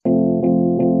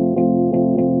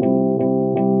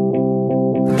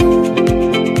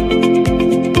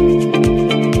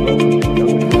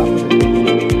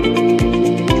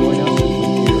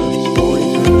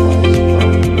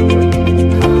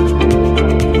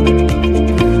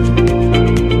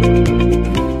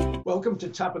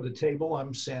Top of the Table.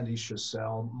 I'm Sandy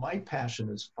Schussel. My passion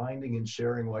is finding and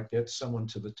sharing what gets someone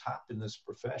to the top in this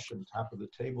profession, top of the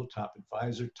table, top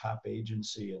advisor, top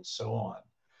agency, and so on.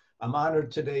 I'm honored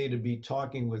today to be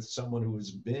talking with someone who has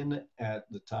been at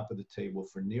the top of the table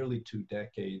for nearly 2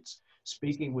 decades.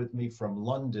 Speaking with me from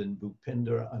London,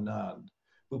 Bhupinder Anand.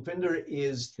 Bhupinder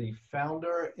is the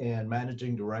founder and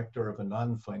managing director of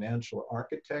Anand Financial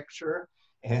Architecture,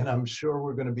 and I'm sure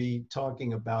we're going to be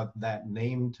talking about that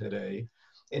name today.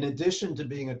 In addition to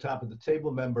being a top of the table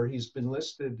member, he's been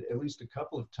listed at least a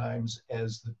couple of times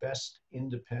as the best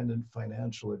independent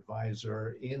financial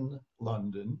advisor in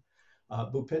London.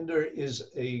 Bhupinder is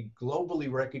a globally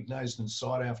recognized and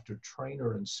sought after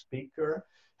trainer and speaker,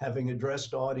 having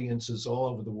addressed audiences all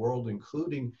over the world,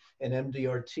 including an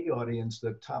MDRT audience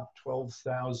that topped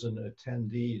 12,000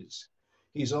 attendees.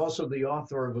 He's also the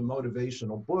author of a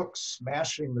motivational book,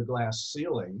 Smashing the Glass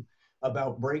Ceiling,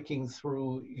 about breaking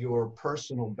through your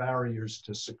personal barriers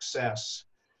to success.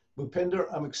 Bhupinder,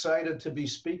 I'm excited to be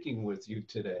speaking with you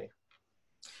today.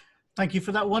 Thank you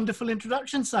for that wonderful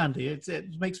introduction, Sandy. It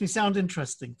makes me sound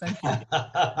interesting. Thank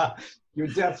you. You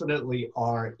definitely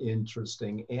are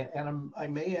interesting. And I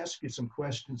may ask you some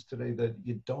questions today that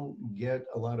you don't get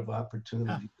a lot of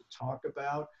opportunity to talk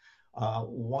about.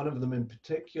 One of them in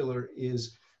particular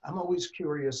is, I'm always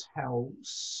curious how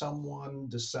someone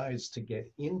decides to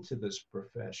get into this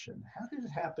profession. How did it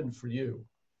happen for you?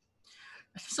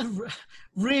 It's a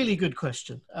really good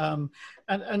question.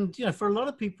 And you know, for a lot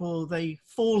of people, they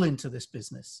fall into this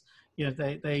business. You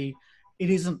know, it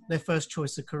isn't their first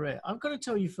choice of career. I've got to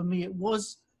tell you, for me, it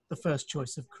was the first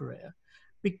choice of career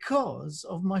because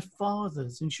of my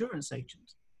father's insurance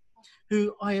agent,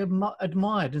 who I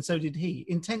admired, and so did he,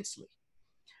 intensely,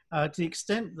 to the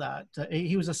extent that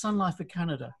he was a Sun Life of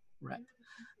Canada rep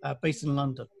based in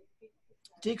London.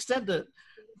 To the extent that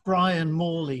Brian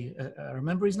Morley, I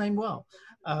remember his name well,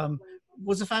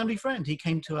 was a family friend. He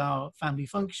came to our family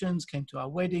functions, came to our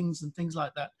weddings and things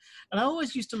like that. And I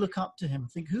always used to look up to him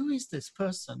and think, who is this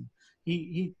person?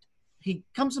 He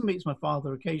comes and meets my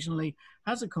father occasionally,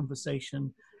 has a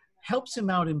conversation, helps him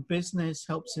out in business,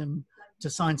 helps him to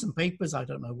sign some papers. I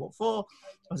don't know what for.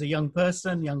 I was a young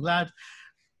person, young lad,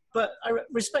 but I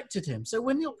respected him. So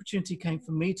when the opportunity came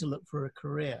for me to look for a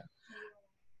career,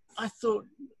 I thought,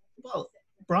 well,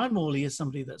 Brian Morley is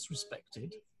somebody that's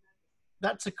respected.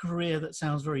 That's a career that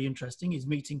sounds very interesting. He's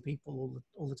meeting people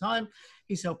all the time.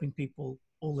 He's helping people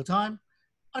all the time.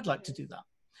 I'd like to do that.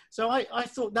 So I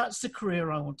thought that's the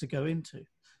career I want to go into.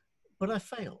 But I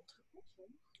failed.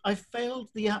 I failed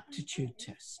the aptitude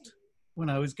test when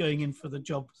I was going in for the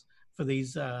jobs, for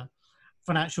these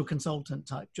financial consultant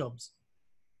type jobs.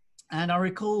 And I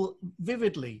recall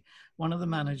vividly one of the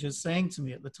managers saying to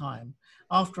me at the time,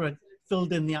 after I'd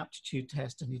filled in the aptitude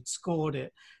test and he'd scored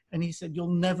it, and he said, "You'll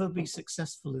never be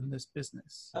successful in this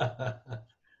business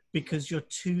because you're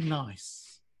too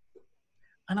nice."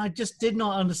 And I just did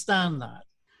not understand that.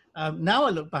 Now I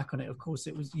look back on it, of course,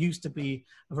 it used to be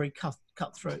a very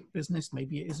cutthroat business.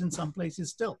 Maybe it is in some places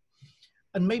still.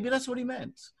 And maybe that's what he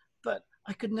meant. But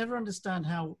I could never understand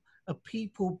how a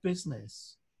people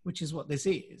business, which is what this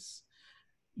is,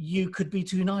 you could be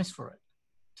too nice for it.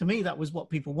 To me, that was what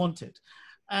people wanted.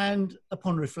 And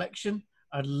upon reflection,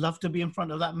 I'd love to be in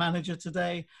front of that manager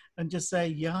today and just say,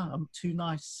 yeah, I'm too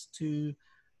nice to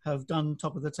have done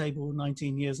top of the table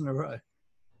 19 years in a row.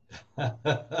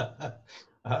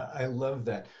 I love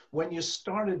that. When you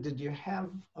started, did you have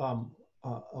a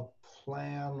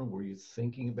plan? Were you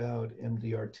thinking about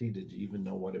MDRT? Did you even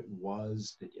know what it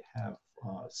was? Did you have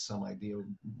some idea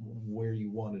where you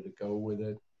wanted to go with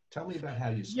it? Tell me about how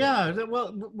you started. Yeah,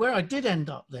 well, where I did end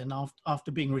up then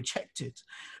after being rejected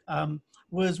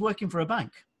was working for a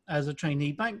bank as a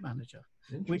trainee bank manager,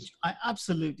 which I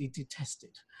absolutely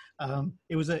detested.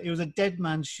 It was a dead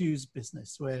man's shoes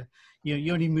business where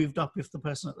you only moved up if the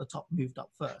person at the top moved up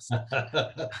first.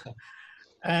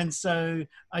 And so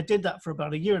I did that for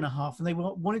about 1.5 years, and they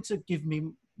wanted to give me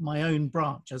my own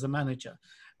branch as a manager.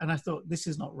 And I thought, this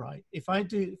is not right. If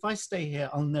I stay here,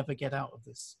 I'll never get out of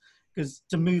this, because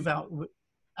to move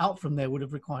out from there would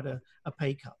have required a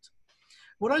pay cut.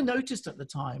 What I noticed at the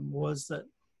time was that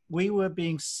we were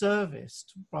being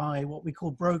serviced by what we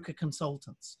call broker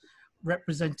consultants,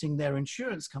 representing their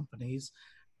insurance companies,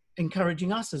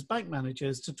 encouraging us as bank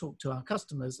managers to talk to our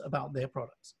customers about their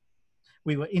products.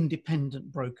 We were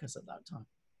independent brokers at that time.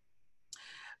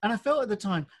 And I felt at the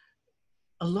time,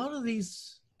 a lot of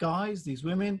these guys, these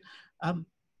women,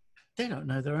 they don't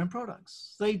know their own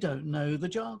products. They don't know the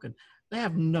jargon. They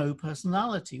have no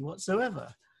personality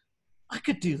whatsoever. I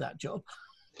could do that job.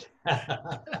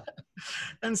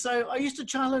 And so I used to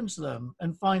challenge them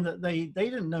and find that they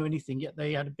didn't know anything, yet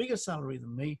they had a bigger salary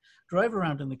than me, drove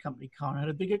around in the company car and had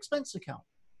a big expense account.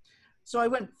 So I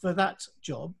went for that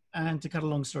job. And to cut a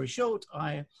long story short,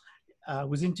 I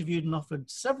was interviewed and offered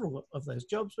several of those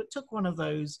jobs, but took one of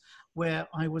those where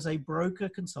I was a broker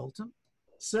consultant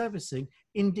servicing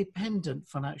independent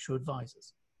financial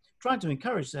advisors, trying to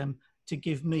encourage them to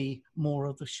give me more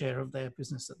of the share of their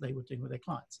business that they were doing with their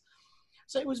clients.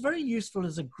 So it was very useful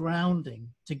as a grounding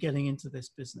to getting into this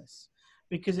business,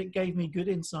 because it gave me good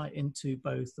insight into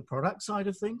both the product side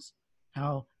of things,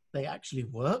 how they actually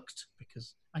worked,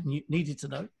 because I needed to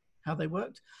know how they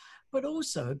worked, but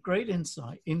also a great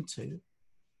insight into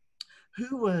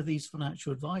who were these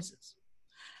financial advisors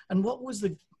and what was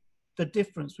the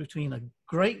difference between a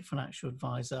great financial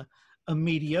advisor, a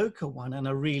mediocre one, and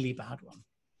a really bad one.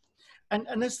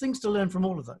 And there's things to learn from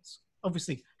all of those.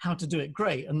 Obviously, how to do it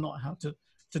great and not how to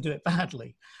do it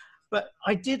badly. But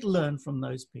I did learn from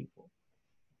those people.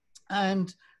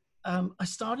 And I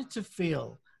started to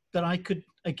feel that I could,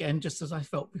 again, just as I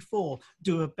felt before,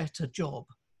 do a better job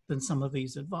than some of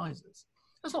these advisors.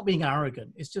 That's not being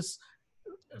arrogant. It's just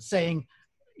saying,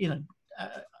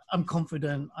 I'm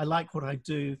confident, I like what I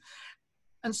do.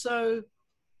 And so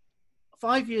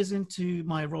 5 years into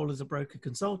my role as a broker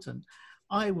consultant,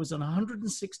 I was on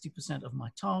 160% of my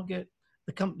target.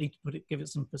 The company, to give it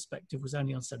some perspective, was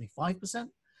only on 75%.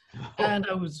 And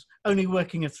I was only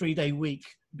working a 3-day week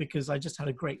because I just had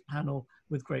a great panel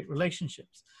with great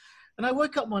relationships. And I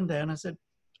woke up one day and I said,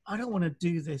 I don't want to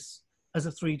do this as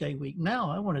a 3-day week now.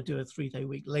 I want to do a 3-day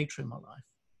week later in my life.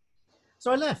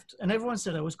 So I left, and everyone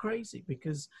said I was crazy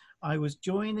because I was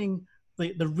joining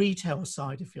the retail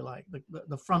side, if you like,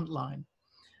 the front line,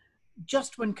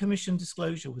 just when commission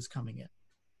disclosure was coming in,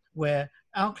 where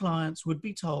our clients would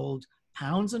be told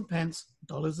pounds and pence,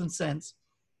 dollars and cents,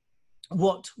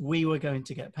 what we were going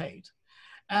to get paid.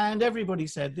 And everybody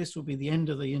said this will be the end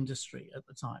of the industry at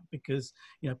the time, because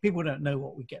people don't know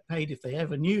what we get paid. If they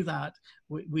ever knew that,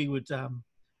 we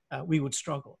would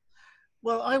struggle.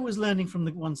 Well, I was learning from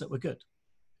the ones that were good.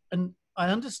 And I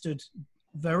understood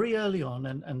very early on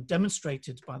and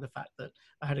demonstrated by the fact that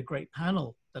I had a great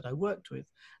panel that I worked with,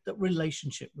 that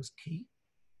relationship was key.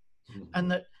 Mm-hmm.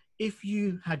 And that if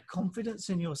you had confidence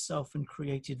in yourself and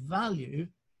created value,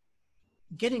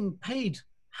 getting paid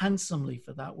handsomely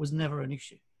for that was never an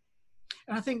issue.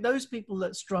 And I think those people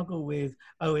that struggle with,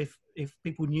 if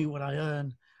people knew what I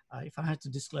earn, if I had to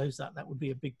disclose that, that would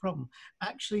be a big problem,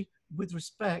 actually, with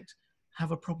respect,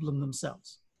 have a problem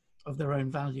themselves of their own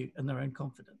value and their own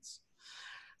confidence.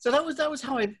 So that was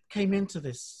how I came into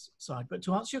this side. But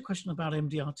to answer your question about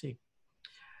MDRT,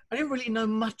 I didn't really know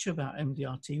much about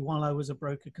MDRT while I was a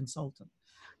broker consultant,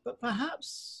 but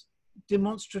perhaps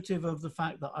demonstrative of the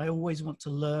fact that I always want to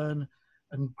learn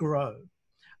and grow,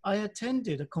 I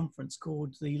attended a conference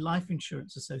called the Life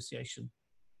Insurance Association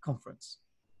Conference,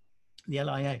 the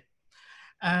LIA.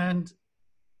 And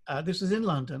this was in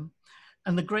London,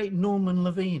 and the great Norman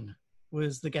Levine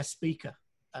was the guest speaker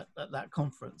at that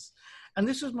conference. And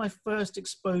this was my first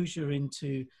exposure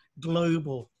into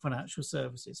global financial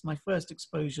services, my first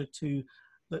exposure to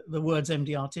the words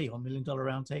MDRT, or $1 Million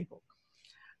Round Table.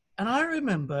 And I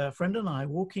remember a friend and I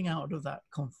walking out of that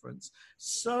conference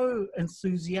so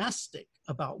enthusiastic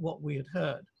about what we had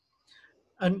heard,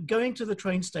 and going to the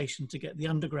train station to get the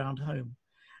underground home,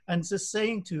 and just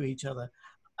saying to each other,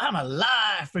 I'm a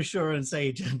life assurance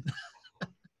agent,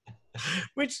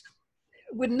 which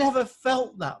we'd never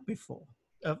felt that before,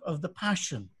 of the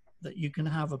passion that you can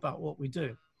have about what we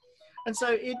do. And so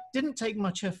it didn't take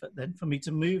much effort then for me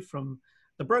to move from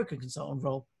the broker consultant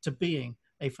role to being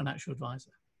a financial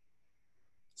advisor.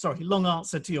 Sorry, long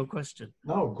answer to your question.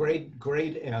 No,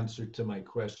 great answer to my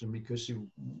question, because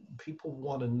people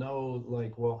want to know,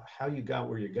 like, well, how you got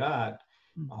where you got.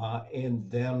 And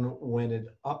then when it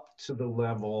up to the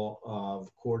level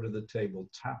of core to the table,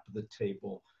 top of the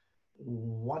table,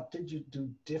 what did you do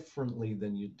differently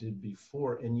than you did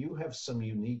before? And you have some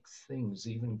unique things,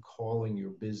 even calling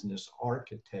your business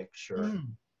architecture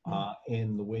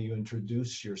and the way you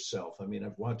introduce yourself. I mean,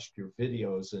 I've watched your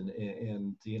videos,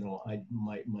 and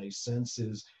my sense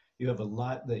is you have a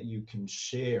lot that you can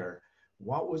share.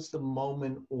 What was the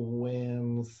moment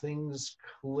when things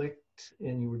clicked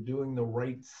and you were doing the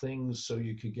right things so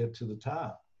you could get to the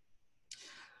top?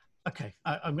 Okay,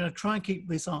 I'm going to try and keep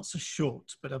this answer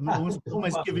short, but I'm almost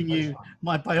giving you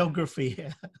my biography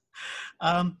here.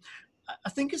 I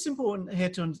think it's important here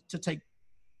to take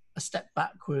a step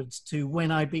backwards to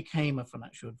when I became a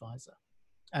financial advisor.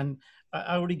 And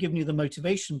I already given you the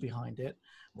motivation behind it,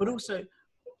 but also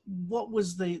what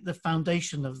was the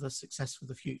foundation of the success for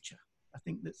the future? I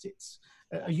think that it's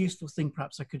a useful thing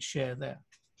perhaps I could share there.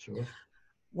 Sure.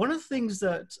 One of the things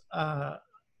that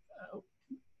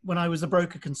when I was a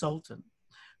broker consultant,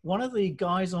 one of the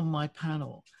guys on my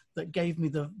panel that gave me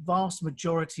the vast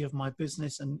majority of my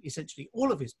business and essentially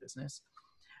all of his business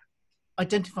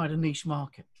identified a niche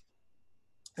market.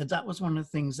 And that was one of the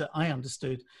things that I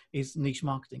understood is niche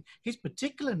marketing. His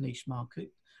particular niche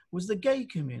market was the gay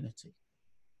community.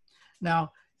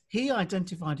 Now, he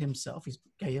identified himself, he's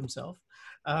gay himself,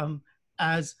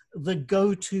 as the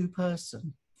go-to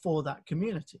person for that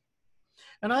community.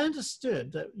 And I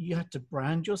understood that you had to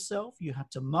brand yourself, you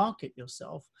had to market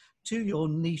yourself to your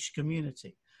niche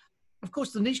community. Of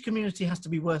course, the niche community has to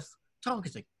be worth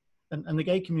targeting. And the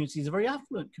gay community is a very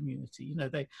affluent community. You know,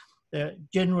 they're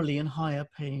generally in higher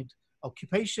paid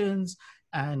occupations,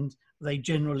 and they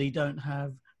generally don't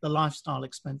have the lifestyle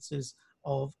expenses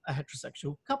of a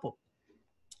heterosexual couple,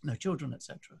 no children,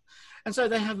 etc. And so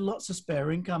they have lots of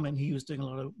spare income, and he was doing a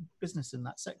lot of business in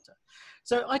that sector.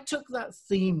 So I took that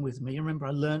theme with me. Remember,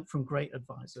 I learned from great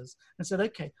advisors and said,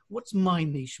 okay, what's my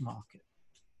niche market?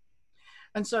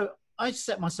 And so I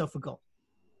set myself a goal.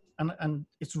 And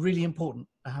it's really important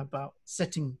about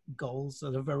setting goals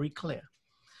that are very clear.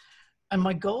 And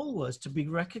my goal was to be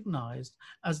recognized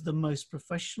as the most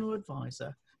professional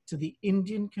advisor to the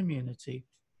Indian community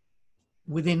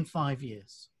within 5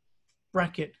 years.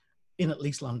 Bracket, in at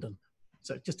least London.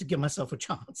 So just to give myself a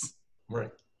chance. Right.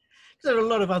 There are a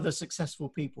lot of other successful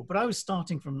people, but I was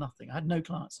starting from nothing. I had no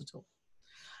clients at all.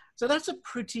 So that's a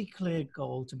pretty clear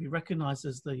goal, to be recognized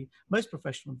as the most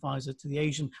professional advisor to the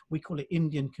Asian, we call it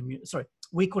Indian community. Sorry,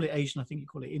 we call it Asian. I think you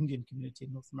call it Indian community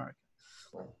in North America.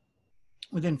 Right.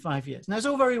 Within 5 years. Now, it's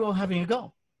all very well having a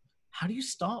goal. How do you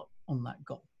start on that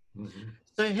goal? Mm-hmm.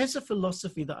 So here's a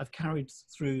philosophy that I've carried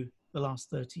through the last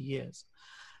 30 years.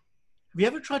 Have you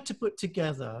ever tried to put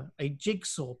together a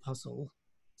jigsaw puzzle,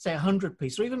 say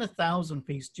 100-piece or even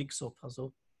 1,000-piece jigsaw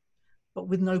puzzle, but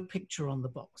with no picture on the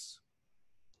box?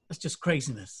 That's just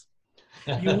craziness.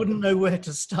 You wouldn't know where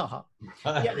to start.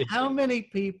 Yet how many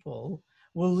people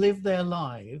will live their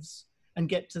lives and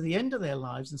get to the end of their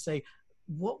lives and say,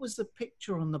 what was the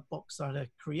picture on the box that I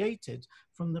created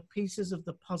from the pieces of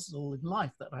the puzzle in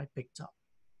life that I picked up?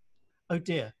 Oh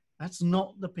dear, that's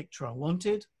not the picture I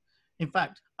wanted. In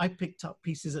fact, I picked up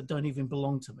pieces that don't even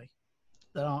belong to me,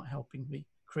 that aren't helping me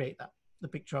create the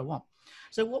picture I want.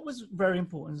 So what was very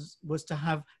important was to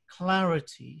have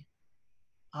clarity,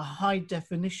 a high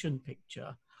definition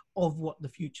picture of what the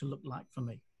future looked like for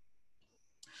me.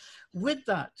 With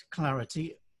that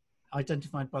clarity,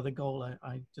 identified by the goal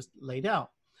I just laid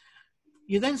out,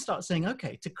 you then start saying,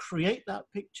 okay, to create that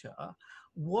picture,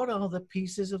 what are the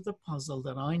pieces of the puzzle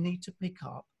that I need to pick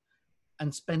up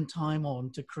and spend time on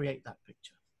to create that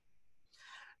picture?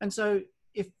 And so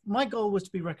if my goal was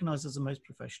to be recognized as the most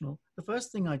professional, the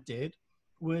first thing I did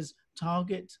was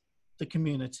target the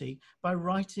community by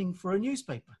writing for a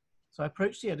newspaper. So I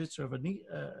approached the editor of an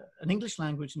English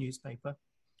language newspaper,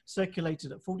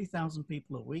 circulated at 40,000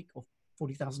 people a week, or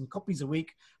 40,000 copies a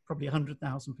week, probably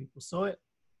 100,000 people saw it.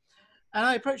 And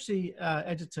I approached the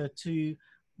editor to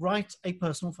write a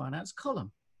personal finance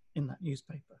column in that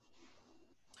newspaper.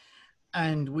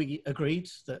 And we agreed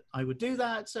that I would do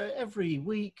that. So every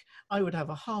week I would have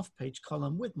a half-page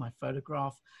column with my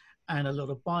photograph and a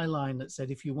little byline that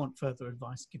said, if you want further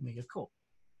advice, give me a call.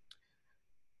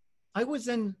 I was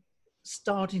then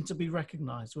starting to be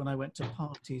recognized when I went to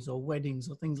parties or weddings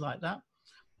or things like that,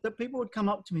 that people would come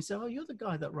up to me and say, oh, you're the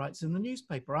guy that writes in the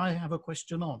newspaper. I have a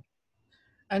question on.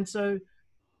 And so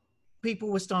people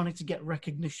were starting to get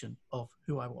recognition of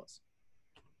who I was,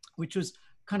 which was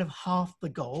kind of half the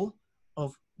goal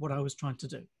of what I was trying to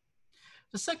do.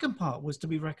 The second part was to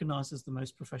be recognized as the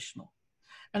most professional.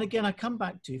 And again, I come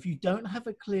back to, if you don't have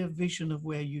a clear vision of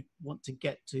where you want to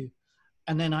get to,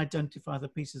 and then identify the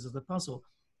pieces of the puzzle,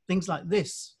 things like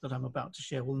this that I'm about to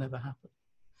share will never happen.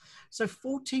 So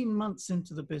 14 months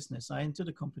into the business, I entered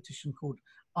a competition called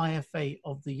IFA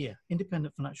of the Year,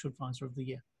 Independent Financial Advisor of the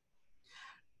Year.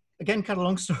 Again, cut a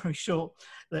long story short,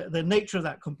 the nature of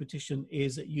that competition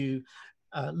is that you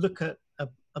look at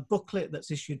a booklet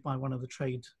that's issued by one of the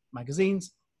trade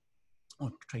magazines or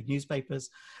trade newspapers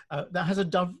that has a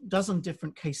dozen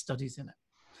different case studies in it.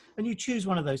 And you choose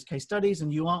one of those case studies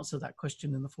and you answer that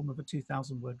question in the form of a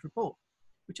 2,000-word report,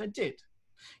 which I did.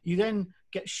 You then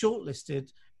get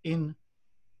shortlisted in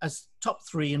as top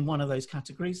 3 in one of those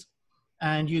categories.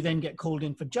 And you then get called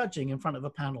in for judging in front of a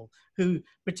panel who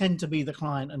pretend to be the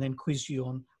client and then quiz you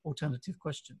on alternative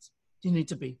questions. You need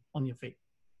to be on your feet,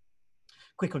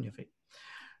 quick on your feet.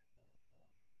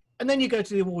 And then you go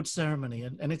to the awards ceremony,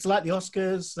 and it's like the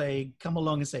Oscars. They come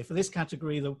along and say, for this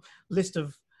category, the list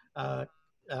of uh,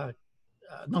 uh,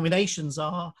 nominations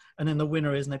are, and then the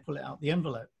winner is, and they pull it out the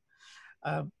envelope.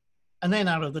 And then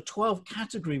out of the 12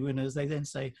 category winners, they then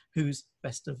say, who's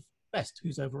best of best,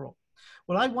 who's overall.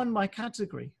 Well, I won my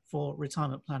category for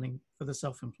retirement planning for the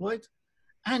self-employed,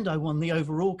 and I won the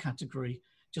overall category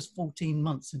just 14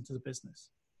 months into the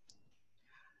business.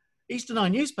 Eastern Eye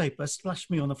newspaper splashed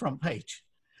me on the front page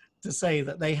to say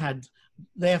that they had,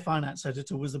 their finance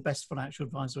editor was the best financial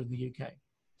advisor in the UK.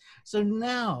 So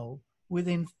now,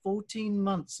 within 14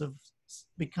 months of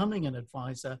becoming an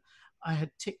advisor, I had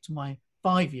ticked my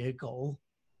 5-year goal,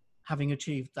 having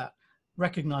achieved that,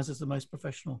 recognized as the most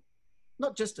professional,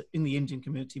 not just in the Indian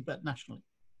community, but nationally.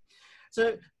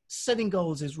 So setting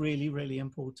goals is really, really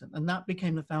important. And that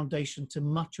became the foundation to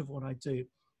much of what I do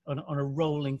on a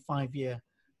rolling 5-year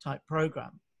type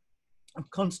program. I'm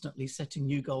constantly setting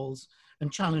new goals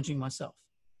and challenging myself.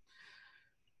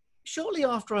 Shortly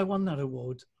after I won that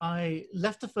award, I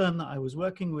left the firm that I was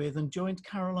working with and joined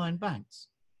Caroline Banks.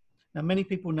 Now, many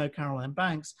people know Caroline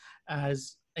Banks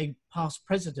as a past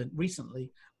president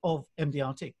recently of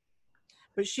MDRT.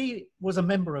 But she was a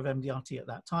member of MDRT at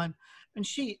that time, and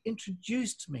she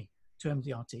introduced me to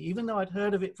MDRT, even though I'd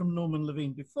heard of it from Norman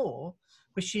Levine before,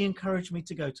 but she encouraged me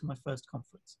to go to my first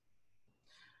conference.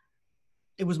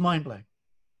 It was mind-blowing,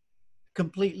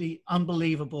 completely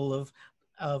unbelievable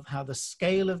of how the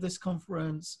scale of this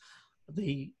conference,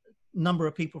 the number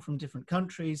of people from different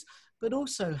countries, but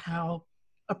also how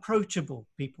approachable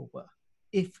people were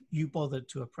if you bothered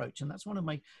to approach. And that's one of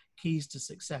my keys to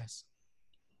success.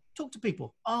 Talk to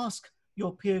people, ask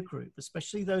your peer group,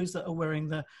 especially those that are wearing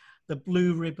the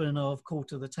blue ribbon of call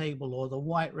to the table or the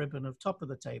white ribbon of top of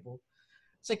the table.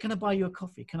 Say, can I buy you a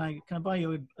coffee? Can I buy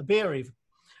you a beer even?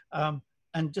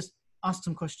 And just ask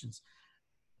some questions.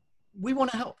 We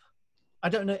want to help. I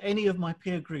don't know any of my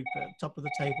peer group at top of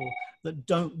the table that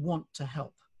don't want to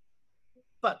help.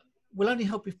 But we'll only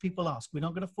help if people ask. We're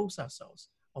not going to force ourselves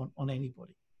on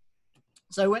anybody.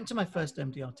 So I went to my first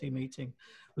MDRT meeting,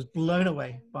 was blown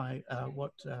away by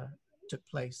what took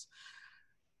place,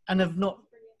 and have not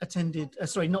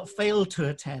failed to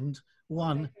attend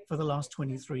one for the last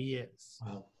 23 years.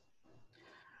 Wow.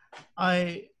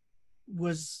 I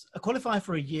was a qualifier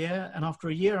for a year, and after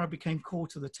a year I became core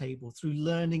to the table through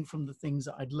learning from the things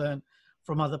that I'd learned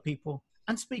from other people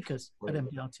and speakers at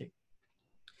MDRT.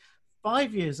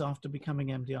 5 years after becoming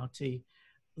MDRT,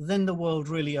 then the world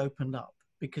really opened up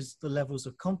because the levels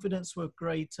of confidence were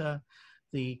greater,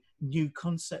 the new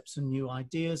concepts and new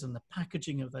ideas and the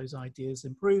packaging of those ideas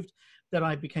improved, that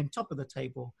I became top of the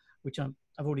table, which I've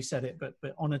already said it,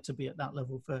 but honored to be at that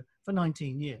level for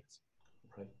 19 years.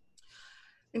 Right.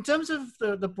 In terms of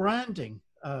the branding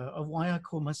of why I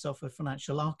call myself a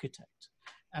financial architect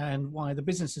and why the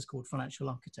business is called Financial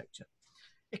Architecture,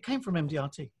 it came from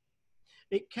MDRT.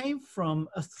 It came from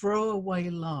a throwaway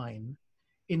line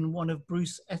in one of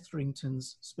Bruce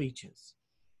Etherington's speeches.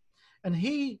 And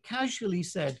he casually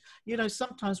said, you know,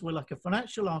 sometimes we're like a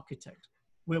financial architect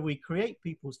where we create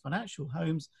people's financial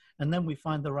homes and then we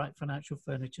find the right financial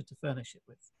furniture to furnish it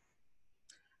with.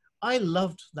 I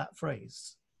loved that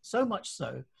phrase, so much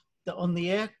so that on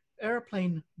the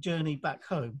airplane journey back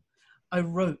home, I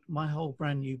wrote my whole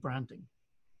brand new branding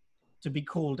to be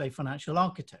called a financial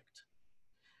architect.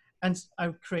 And I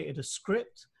created a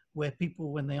script where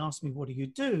people, when they ask me, what do you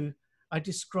do? I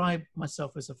describe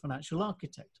myself as a financial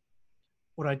architect.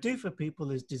 What I do for people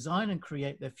is design and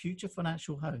create their future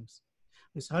financial homes.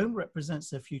 This home represents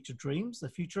their future dreams, their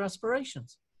future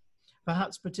aspirations.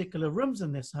 Perhaps particular rooms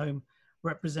in this home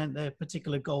represent their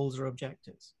particular goals or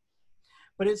objectives.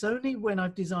 But it's only when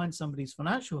I've designed somebody's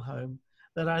financial home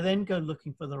that I then go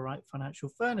looking for the right financial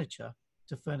furniture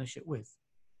to furnish it with.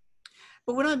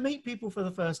 But when I meet people for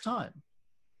the first time,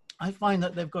 I find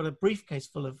that they've got a briefcase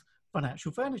full of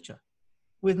financial furniture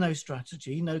with no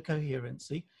strategy, no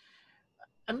coherency.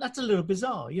 And that's a little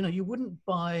bizarre. You know, you wouldn't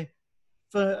buy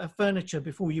furniture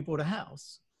before you bought a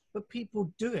house, but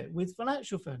people do it with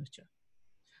financial furniture.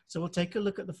 So we'll take a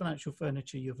look at the financial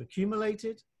furniture you've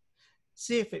accumulated,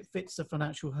 see if it fits the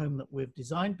financial home that we've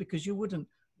designed, because you wouldn't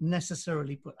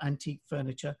necessarily put antique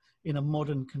furniture in a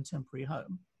modern contemporary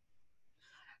home.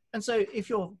 And so if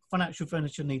your financial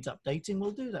furniture needs updating,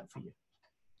 we'll do that for you.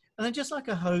 And then just like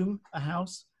a home, a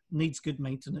house needs good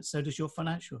maintenance, so does your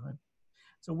financial home.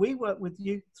 So we work with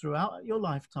you throughout your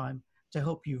lifetime to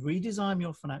help you redesign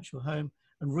your financial home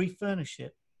and refurnish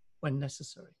it when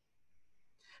necessary.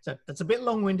 So that's a bit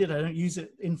long-winded. I don't use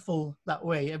it in full that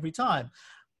way every time,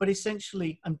 but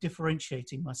essentially I'm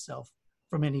differentiating myself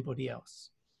from anybody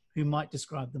else. who might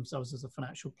describe themselves as a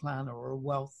financial planner or a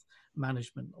wealth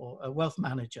management or a wealth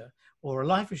manager or a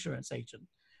life insurance agent.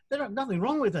 There's nothing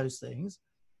wrong with those things,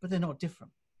 but they're not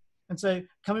different. And so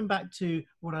coming back to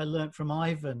what I learned from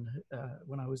Ivan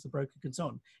when I was the broker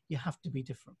consultant, you have to be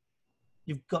different.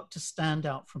 You've got to stand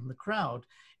out from the crowd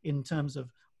in terms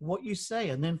of what you say,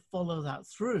 and then follow that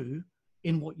through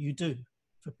in what you do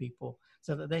for people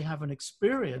so that they have an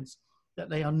experience that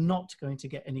they are not going to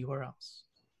get anywhere else.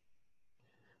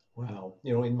 Wow.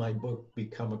 You know, in my book,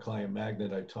 Become a Client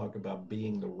Magnet, I talk about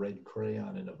being the red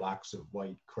crayon in a box of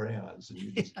white crayons. And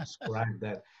you just described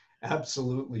that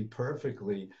absolutely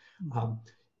perfectly.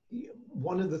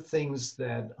 One of the things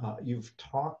that you've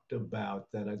talked about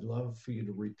that I'd love for you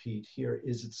to repeat here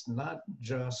is it's not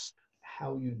just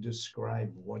how you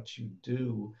describe what you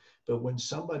do, but when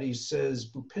somebody says,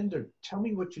 Bhupinder, tell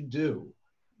me what you do.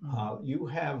 You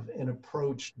have an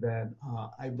approach that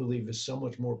I believe is so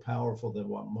much more powerful than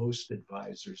what most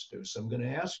advisors do. So I'm going to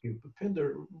ask you,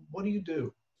 Bhupinder, what do you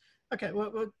do? Okay,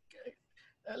 well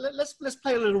let's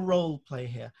play a little role play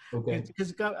here. Okay.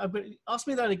 Because ask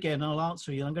me that again, and I'll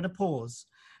answer you. I'm going to pause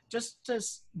just to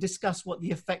discuss what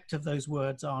the effect of those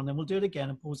words are, and then we'll do it again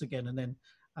and pause again, and then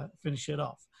finish it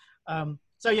off.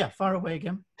 So yeah, fire away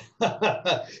again.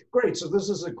 Great. So this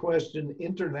is a question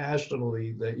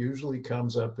internationally that usually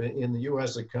comes up. In the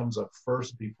US, it comes up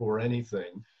first before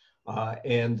anything.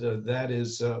 And that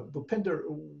is, Bhupinder,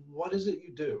 what is it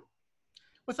you do?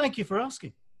 Well, thank you for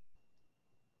asking.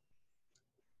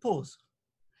 Pause.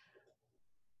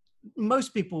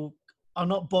 Most people are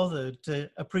not bothered to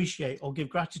appreciate or give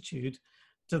gratitude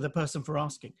to the person for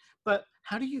asking. But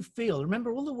how do you feel?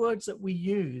 Remember, all the words that we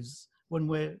use when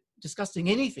we're discussing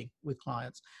anything with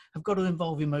clients have got to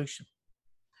involve emotion.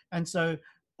 And so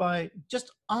by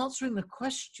just answering the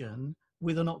question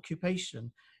with an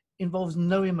occupation involves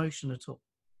no emotion at all.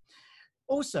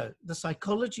 Also, the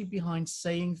psychology behind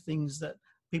saying things that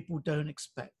people don't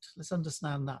expect, let's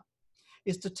understand that,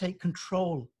 is to take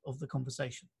control of the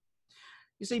conversation.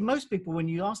 You see, most people, when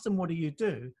you ask them, what do you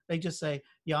do? They just say,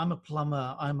 yeah, I'm a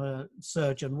plumber, I'm a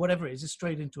surgeon, whatever it is, it's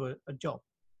straight into a job.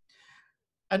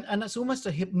 And that's almost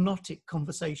a hypnotic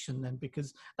conversation then,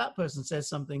 because that person says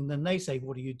something, then they say,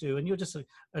 what do you do? And you're just a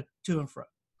to and fro.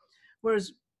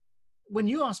 Whereas when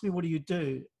you ask me, what do you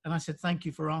do? And I said, thank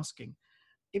you for asking.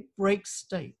 It breaks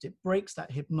state. It breaks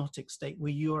that hypnotic state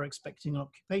where you are expecting an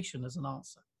occupation as an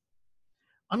answer.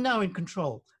 I'm now in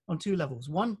control on two levels.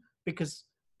 One, because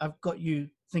I've got you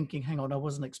thinking, hang on, I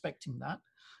wasn't expecting that.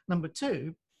 Number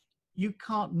two, you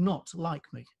can't not like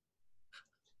me.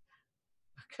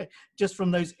 Okay, just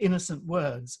from those innocent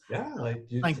words. Yeah,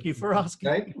 thank you for asking.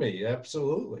 Thank me,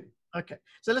 absolutely. Okay,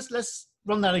 so let's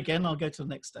run that again. I'll go to the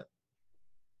next step.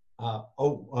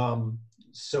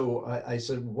 So I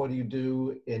said, what do you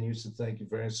do? And you said, thank you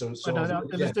very much. So no,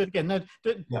 let's do it again. No,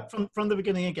 do it yeah. from the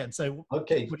beginning again. So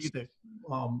okay, what do you do?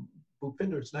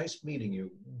 Bhupinder, it's nice meeting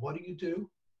you. What do you do?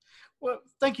 Well,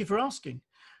 thank you for asking.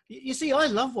 You see, I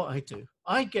love what I do.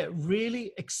 I get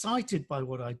really excited by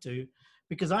what I do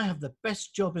because I have the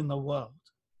best job in the world.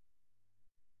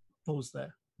 Pause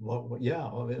there. Well, yeah,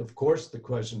 I mean, of course, the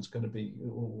question's going to be,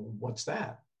 what's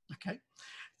that? Okay,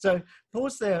 so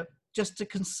pause there just to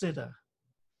consider.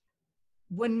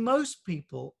 When most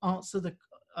people answer the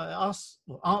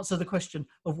question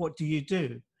of what do you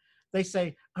do, they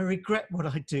say, I regret what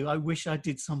I do. I wish I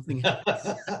did something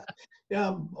else. Yeah,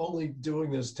 I'm only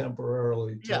doing this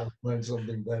temporarily to find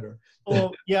something better.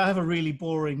 Or, yeah, I have a really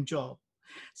boring job.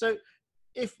 So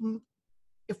if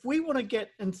we want to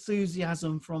get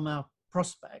enthusiasm from our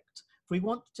prospect, if we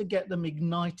want to get them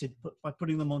ignited by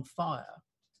putting them on fire,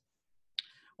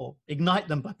 or ignite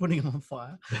them by putting them on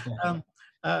fire,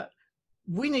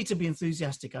 we need to be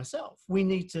enthusiastic ourselves. We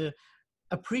need to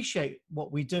appreciate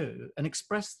what we do and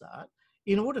express that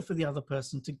in order for the other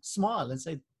person to smile and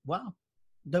say, wow,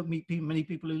 don't meet many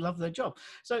people who love their job.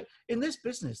 So in this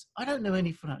business, I don't know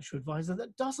any financial advisor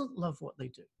that doesn't love what they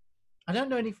do. I don't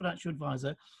know any financial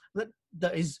advisor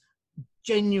that is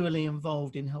genuinely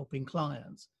involved in helping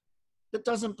clients that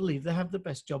doesn't believe they have the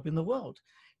best job in the world.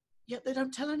 Yet they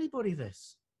don't tell anybody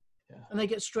this. Yeah. And they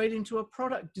get straight into a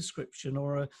product description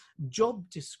or a job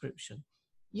description.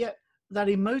 Yet that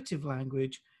emotive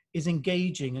language is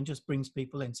engaging and just brings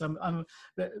people in. So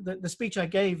the speech I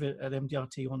gave at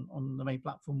MDRT on the main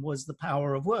platform was the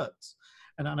power of words.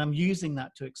 And I'm using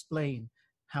that to explain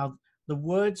how the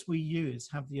words we use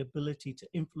have the ability to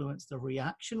influence the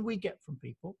reaction we get from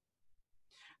people,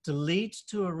 to lead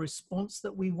to a response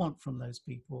that we want from those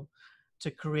people,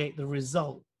 to create the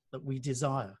result that we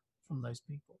desire from those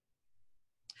people.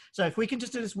 So if we can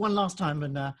just do this one last time,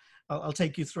 and I'll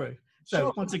take you through.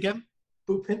 So once again.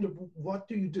 Bhupinder, what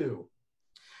do you do?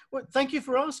 Well, thank you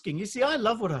for asking. You see, I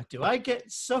love what I do. I get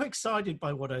so excited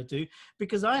by what I do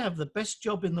because I have the best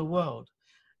job in the world.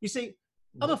 You see,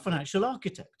 I'm a financial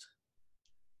architect.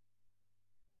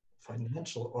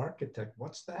 Financial architect,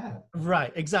 what's that?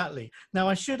 Right, exactly. Now,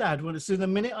 I should add, so the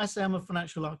minute I say I'm a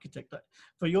financial architect,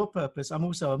 for your purpose, I'm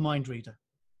also a mind reader.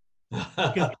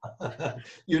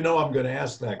 You know I'm going to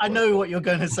ask that I question. know what you're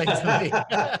going to say to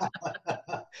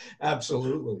me.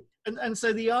 Absolutely. And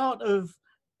so the art of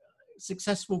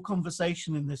successful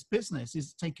conversation in this business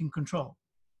is taking control,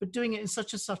 but doing it in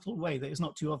such a subtle way that it's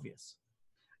not too obvious.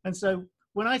 And so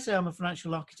when I say I'm a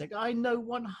financial architect, I know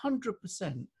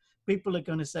 100% people are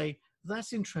going to say,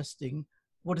 that's interesting.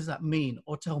 What does that mean?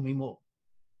 Or tell me more.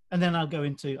 And then I'll go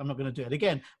into, I'm not going to do it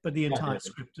again, but the entire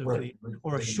script of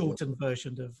or a shortened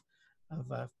version of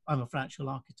I'm a financial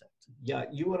architect. Yeah,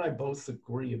 you and I both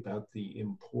agree about the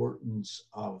importance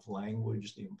of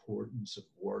language, the importance of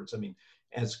words. I mean,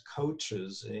 as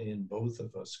coaches, and both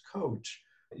of us coach,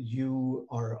 you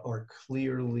are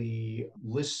clearly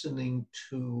listening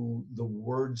to the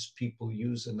words people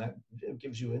use, and that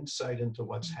gives you insight into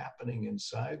what's happening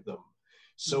inside them.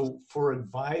 So for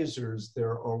advisors,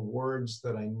 there are words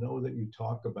that I know that you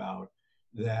talk about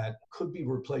that could be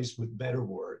replaced with better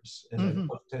words. And I'd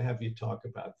love to have you talk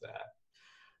about that.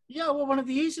 Yeah, well, one of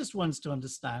the easiest ones to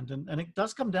understand, and it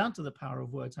does come down to the power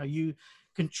of words, how you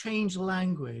can change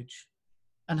language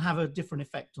and have a different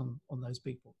effect on those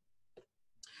people.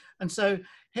 And so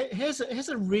here's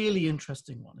a really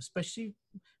interesting one, especially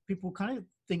people kind of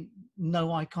think,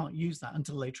 no, I can't use that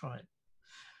until they try it.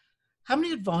 How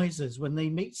many advisors, when they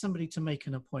meet somebody to make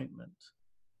an appointment,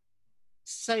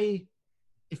 say,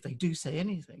 if they do say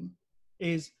anything,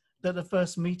 is that the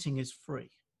first meeting is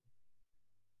free?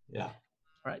 Yeah.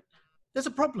 Right. There's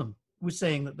a problem with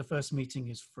saying that the first meeting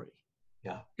is free.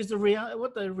 Yeah. Because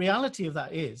what the reality of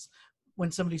that is,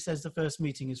 when somebody says the first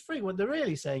meeting is free, what they're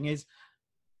really saying is,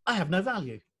 I have no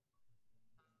value.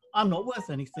 I'm not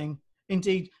worth anything.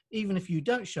 Indeed, even if you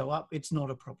don't show up, it's not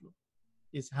a problem,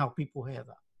 is how people hear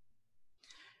that.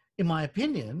 In my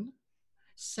opinion,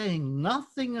 saying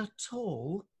nothing at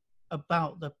all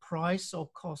about the price or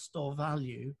cost or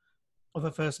value of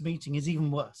a first meeting is even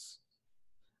worse,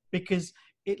 because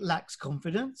it lacks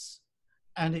confidence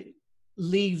and it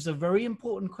leaves a very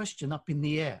important question up in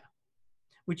the air,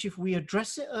 which, if we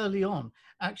address it early on,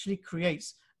 actually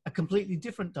creates a completely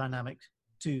different dynamic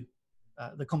to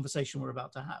the conversation we're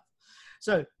about to have.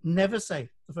 So never say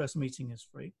the first meeting is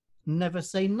free. Never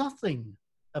say nothing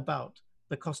about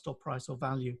the cost or price or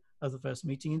value of the first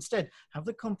meeting. Instead, have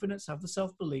the confidence, have the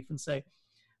self-belief, and say,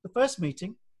 the first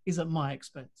meeting is at my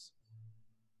expense.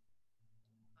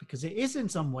 Because it is in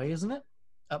some way, isn't it?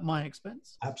 At my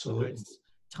expense. Absolutely. Whether it's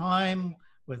time,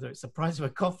 whether it's the price of a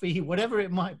coffee, whatever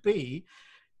it might be,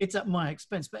 it's at my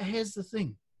expense. But here's the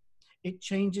thing. It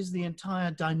changes the entire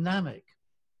dynamic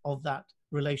of that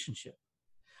relationship.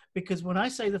 Because when I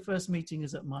say the first meeting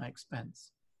is at my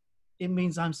expense, it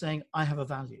means I'm saying I have a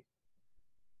value.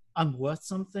 I'm worth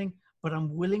something, but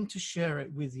I'm willing to share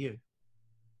it with you.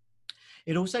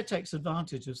 It also takes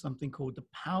advantage of something called the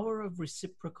power of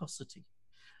reciprocity,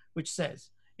 which says,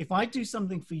 if I do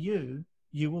something for you,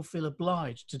 you will feel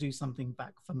obliged to do something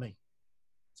back for me.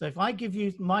 So if I give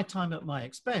you my time at my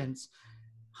expense,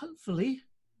 hopefully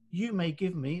you may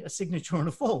give me a signature on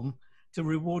a form to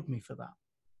reward me for that.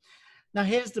 Now,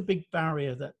 here's the big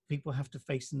barrier that people have to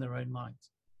face in their own minds.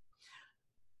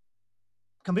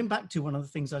 Coming back to one of the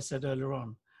things I said earlier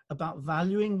on about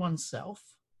valuing oneself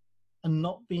and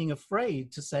not being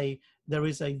afraid to say there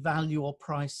is a value or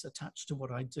price attached to what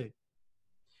I do.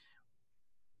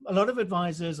 A lot of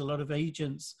advisors, a lot of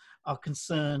agents are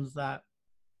concerned that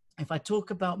if I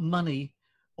talk about money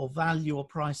or value or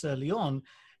price early on,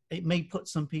 it may put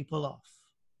some people off.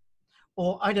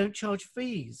 Or I don't charge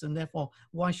fees, and therefore,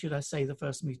 why should I say the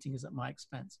first meeting is at my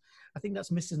expense? I think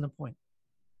that's missing the point.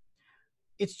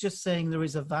 It's just saying there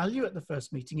is a value at the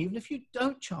first meeting. Even if you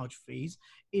don't charge fees,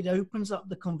 it opens up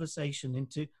the conversation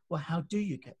into, well, how do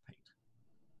you get paid?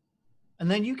 And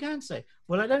then you can say,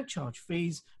 well, I don't charge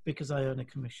fees because I earn a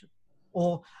commission.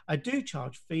 Or I do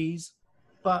charge fees,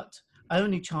 but I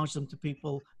only charge them to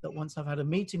people that once I've had a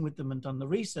meeting with them and done the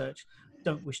research,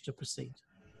 don't wish to proceed.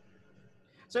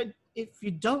 So if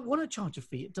you don't want to charge a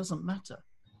fee, it doesn't matter,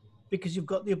 because you've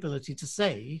got the ability to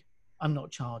say, I'm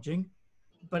not charging,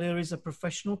 but there is a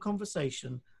professional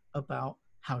conversation about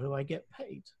how do I get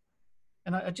paid?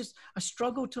 And I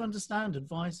struggle to understand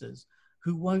advisors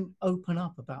who won't open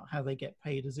up about how they get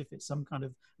paid as if it's some kind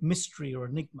of mystery or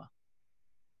enigma.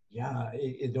 Yeah,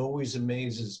 it always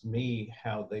amazes me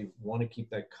how they want to keep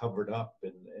that covered up,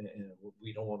 and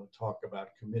we don't want to talk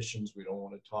about commissions. We don't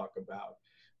want to talk about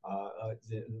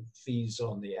the fees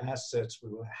on the assets.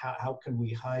 How can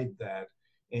we hide that?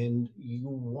 And you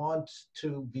want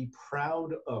to be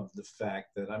proud of the fact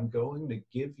that I'm going to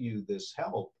give you this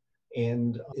help,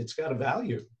 and it's got a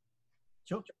value.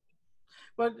 Sure.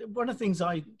 Well, one of the things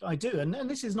I do, and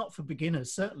this is not for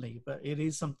beginners, certainly, but it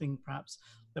is something perhaps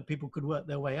that people could work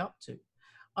their way up to.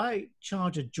 I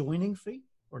charge a joining fee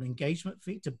or an engagement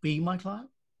fee to be my client,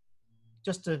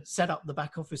 just to set up the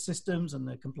back office systems and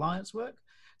the compliance work.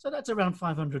 So that's around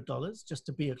 $500 just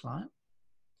to be a client.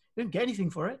 You don't get anything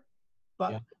for it,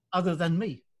 but Yeah. other than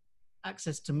me,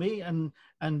 access to me and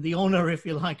the honor, if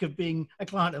you like, of being a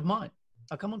client of mine.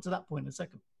 I'll come on to that point in a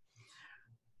second.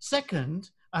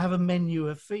 Second, I have a menu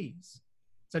of fees.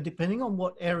 So depending on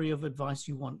what area of advice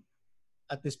you want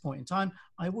at this point in time,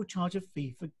 I will charge a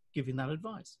fee for giving that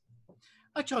advice.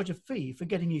 I charge a fee for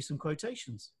getting you some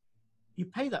quotations. You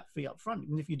pay that fee up front,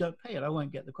 and if you don't pay it, I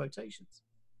won't get the quotations.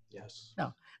 Yes.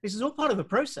 Now, this is all part of a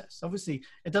process. Obviously,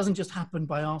 it doesn't just happen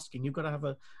by asking. You've got to have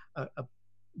a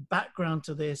background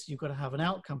to this. You've got to have an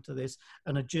outcome to this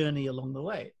and a journey along the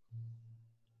way.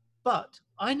 But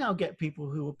I now get people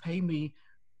who will pay me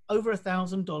over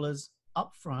 $1,000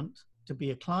 up front to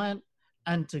be a client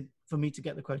and for me to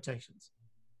get the quotations.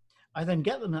 I then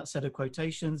get them that set of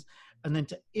quotations, and then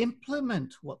to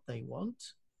implement what they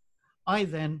want, I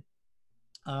then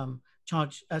earn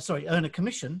a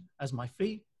commission as my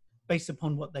fee based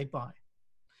upon what they buy.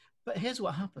 But here's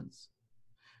what happens.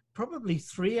 Probably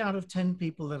 3 out of 10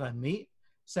 people that I meet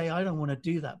say, I don't want to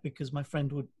do that because my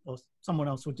friend would, or someone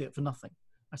else would do it for nothing.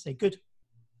 I say, good,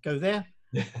 go there.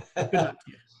 Good luck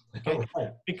to you. Okay.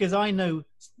 Right. Because I know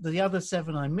the other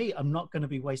 7 I meet, I'm not going to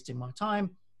be wasting my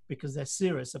time because they're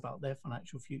serious about their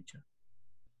financial future.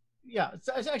 Yeah.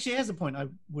 So actually, here's a point I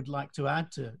would like to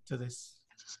add to this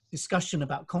discussion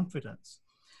about confidence.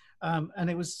 And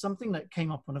it was something that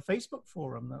came up on a Facebook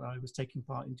forum that I was taking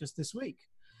part in just this week,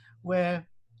 where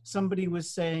somebody was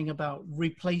saying about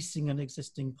replacing an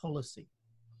existing policy.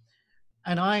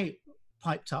 And I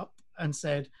piped up and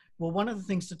said, well, one of the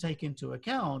things to take into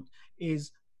account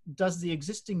is, does the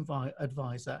existing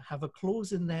advisor have a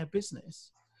clause in their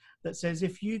business that says,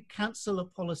 if you cancel a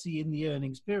policy in the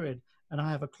earnings period and I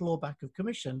have a clawback of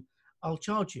commission, I'll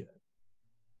charge you?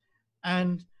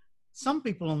 And some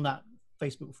people on that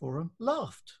Facebook forum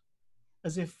laughed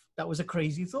as if that was a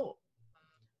crazy thought.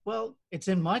 Well, it's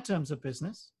in my terms of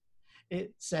business.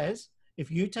 It says, if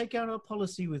you take out a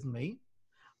policy with me,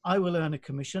 I will earn a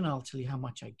commission. I'll tell you how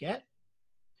much I get.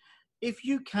 If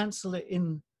you cancel it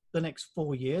in the next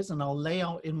 4 years, and I'll lay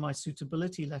out in my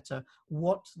suitability letter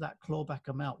what that clawback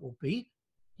amount will be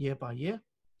year by year.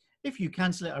 If you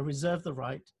cancel it, I reserve the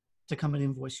right to come and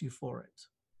invoice you for it.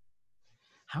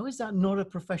 How is that not a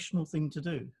professional thing to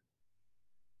do?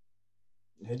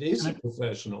 It is a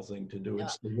professional thing to do.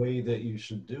 It's the way that you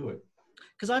should do it.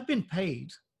 Because I've been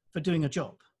paid for doing a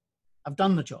job. I've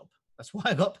done the job. That's why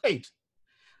I got paid.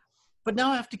 But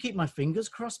now I have to keep my fingers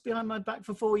crossed behind my back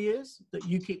for 4 years that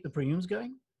you keep the premiums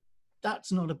going.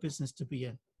 That's not a business to be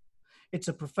in. It's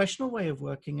a professional way of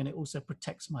working, and it also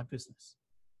protects my business.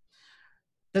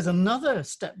 There's another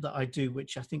step that I do,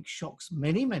 which I think shocks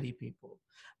many, many people,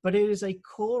 but it is a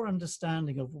core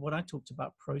understanding of what I talked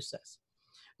about, process.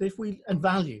 And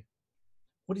value.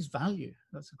 What is value?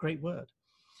 That's a great word.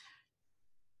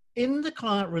 In the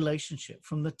client relationship,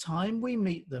 from the time we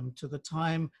meet them to the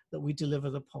time that we deliver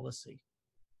the policy,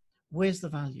 where's the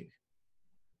value?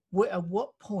 At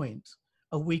what point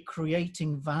are we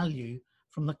creating value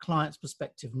from the client's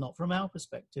perspective, not from our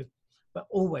perspective, but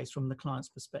always from the client's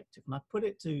perspective? And I put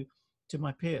it to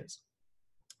my peers.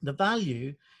 The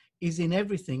value is in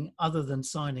everything other than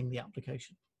signing the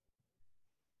application.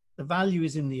 The value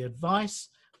is in the advice,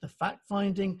 the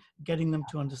fact-finding, getting them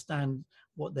to understand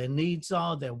what their needs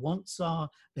are, their wants are,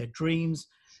 their dreams,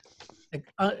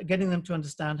 getting them to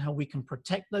understand how we can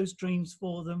protect those dreams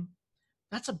for them.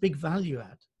 That's a big value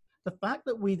add. The fact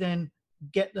that we then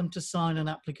get them to sign an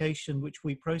application which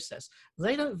we process,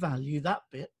 they don't value that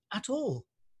bit at all.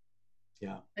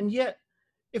 Yeah. And yet,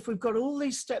 if we've got all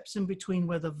these steps in between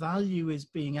where the value is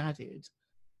being added,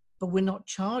 but we're not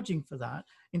charging for that,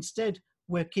 instead,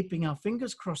 we're keeping our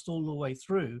fingers crossed all the way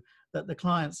through that the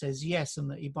client says yes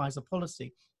and that he buys a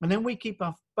policy. And then we keep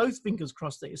our both fingers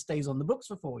crossed that it stays on the books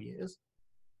for 4 years.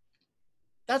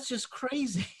 That's just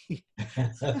crazy.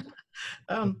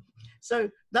 So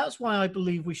that's why I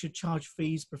believe we should charge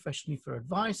fees professionally for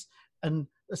advice and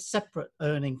a separate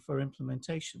earning for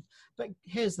implementation. But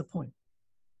here's the point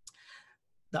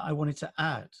that I wanted to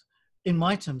add. in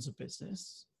my terms of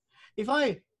business, if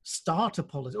I start a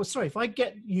policy, if I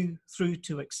get you through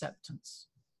to acceptance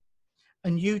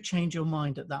and you change your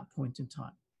mind at that point in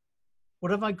time,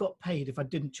 what have I got paid if I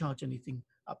didn't charge anything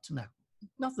up to now?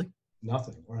 Nothing.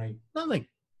 Nothing, right? Nothing,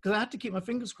 because I had to keep my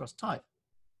fingers crossed tight.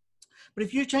 But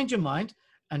if you change your mind,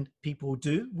 and people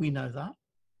do, we know that,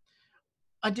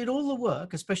 I did all the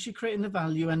work, especially creating the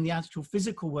value and the actual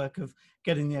physical work of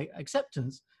getting the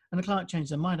acceptance, and the client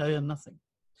changed their mind, I earn nothing.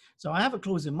 So I have a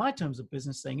clause in my terms of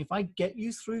business saying, if I get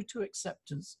you through to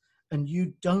acceptance and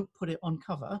you don't put it on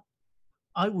cover,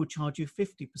 I will charge you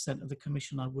 50% of the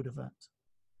commission I would have earned.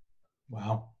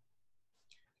 Wow.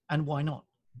 And why not?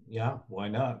 Yeah, why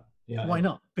not? Yeah. Why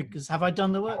not? Because have I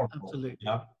done the work? Powerful. Absolutely.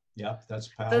 Yeah, that's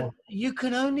powerful. But you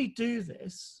can only do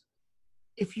this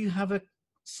if you have a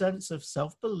sense of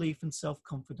self-belief and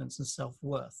self-confidence and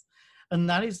self-worth. And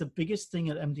that is the biggest thing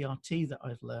at MDRT that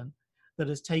I've learned, that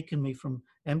has taken me from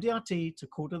MDRT to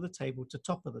quarter of the table to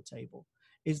top of the table,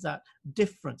 is that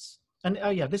difference. And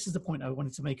this is the point I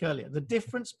wanted to make earlier. The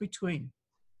difference between,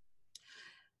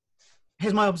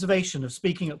 here's my observation of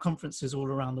speaking at conferences all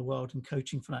around the world and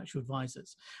coaching financial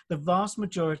advisors. The vast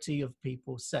majority of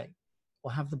people say,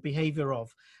 or have the behavior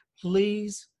of,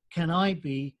 please, can I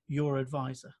be your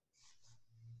advisor?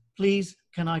 Please,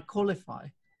 can I qualify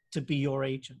to be your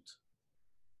agent?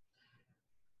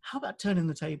 How about turning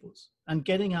the tables and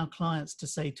getting our clients to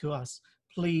say to us,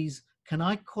 please, can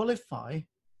I qualify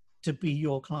to be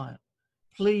your client?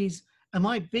 Please, am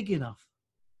I big enough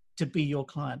to be your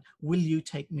client? Will you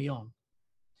take me on?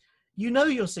 You know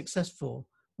you're successful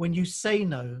when you say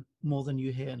no more than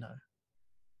you hear no.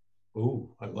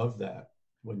 Ooh, I love that.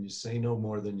 When you say no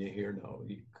more than you hear no,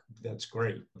 that's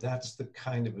great. That's the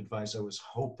kind of advice I was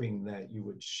hoping that you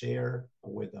would share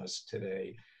with us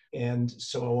today. And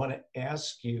so I want to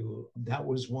ask you, that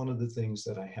was one of the things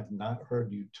that I have not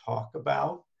heard you talk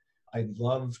about. I'd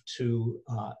love to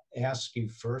ask you,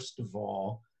 first of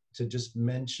all, to just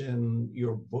mention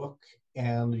your book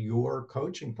and your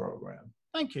coaching program.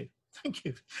 Thank you. Thank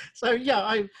you. So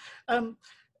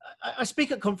I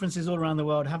speak at conferences all around the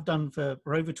world, have done for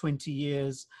over 20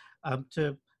 years,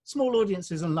 to small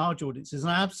audiences and large audiences.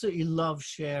 And I absolutely love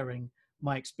sharing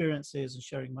my experiences and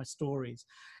sharing my stories.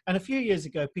 And a few years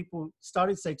ago, people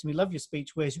started to say to me, love your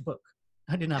speech, where's your book?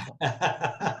 I didn't have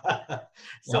one.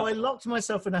 So I locked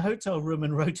myself in a hotel room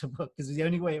and wrote a book, because it's the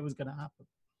only way it was going to happen.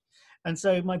 And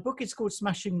so my book is called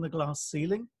Smashing the Glass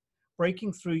Ceiling,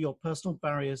 Breaking Through Your Personal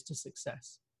Barriers to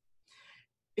Success.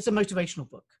 It's a motivational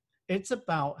book. It's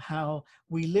about how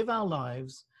we live our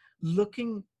lives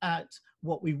looking at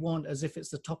what we want as if it's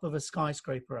the top of a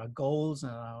skyscraper, our goals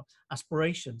and our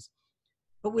aspirations,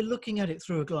 but we're looking at it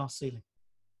through a glass ceiling.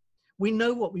 We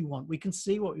know what we want, we can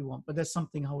see what we want, but there's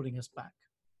something holding us back.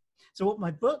 So what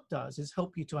my book does is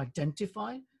help you to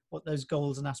identify what those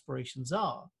goals and aspirations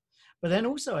are, but then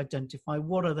also identify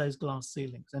what are those glass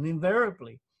ceilings. And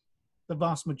invariably, the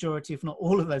vast majority, if not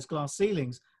all of those glass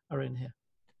ceilings, are in here.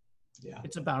 Yeah.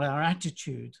 It's about our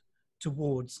attitude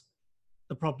towards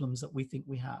the problems that we think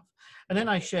we have. And then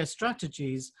I share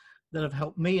strategies that have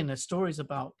helped me, and there's stories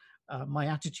about my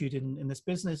attitude in this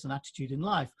business and attitude in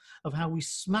life, of how we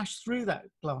smash through that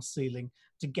glass ceiling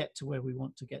to get to where we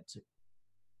want to get to.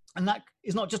 And that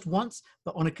is not just once,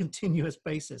 but on a continuous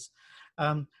basis.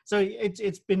 So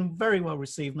it's been very well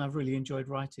received, and I've really enjoyed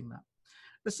writing that.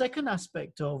 The second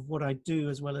aspect of what I do,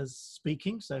 as well as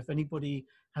speaking, so if anybody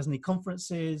has any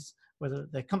conferences, whether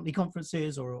they're company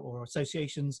conferences or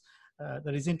associations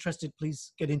that is interested,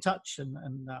 please get in touch,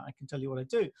 and I can tell you what I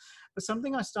do. But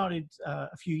something I started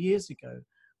a few years ago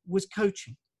was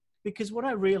coaching, because what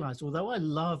I realized, although I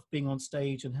love being on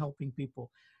stage and helping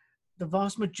people, the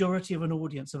vast majority of an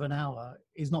audience of an hour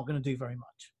is not going to do very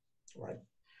much. Right.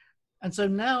 And so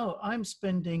now I'm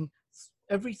spending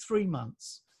every 3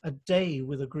 months a day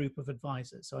with a group of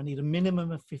advisors. So I need a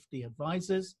minimum of 50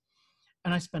 advisors,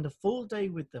 and I spend a full day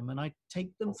with them, and I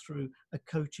take them through a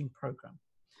coaching program.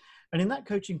 And in that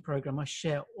coaching program, I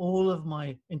share all of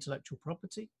my intellectual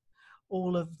property,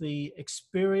 all of the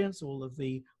experience, all of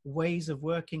the ways of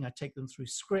working. I take them through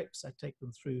scripts. I take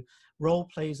them through role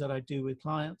plays that I do with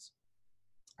clients.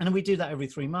 And we do that every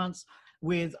 3 months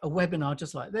with a webinar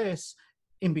just like this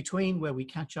in between, where we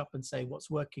catch up and say what's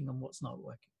working and what's not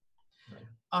working. Right.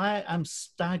 I am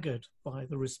staggered by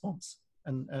the response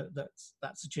and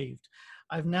that's achieved.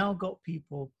 I've now got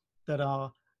people that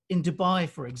are in Dubai,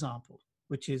 for example,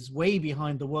 which is way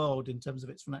behind the world in terms of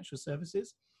its financial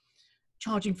services,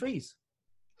 charging fees.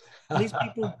 And these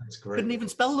people couldn't even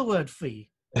spell the word fee.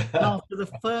 And after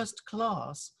the first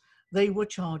class, they were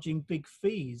charging big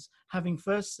fees, having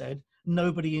first said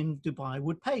nobody in Dubai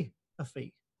would pay a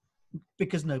fee.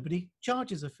 because nobody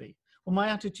charges a fee. Well, my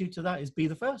attitude to that is be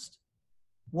the first.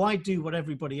 Why do what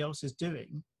everybody else is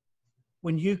doing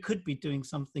when you could be doing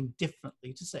something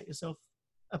differently to set yourself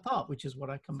apart, which is what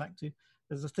I come back to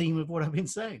as a theme of what I've been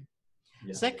saying.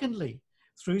 Yeah. Secondly,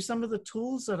 through some of the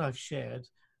tools that I've shared,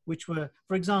 which were,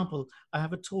 for example, I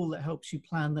have a tool that helps you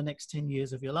plan the next 10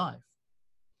 years of your life,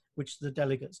 which the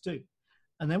delegates do.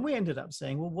 And then we ended up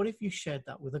saying, well, what if you shared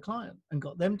that with a client and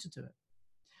got them to do it?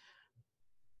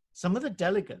 Some of the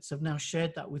delegates have now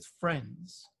shared that with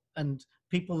friends and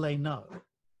people they know,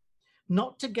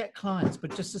 not to get clients,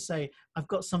 but just to say, I've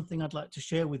got something I'd like to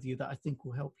share with you that I think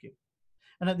will help you.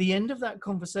 And at the end of that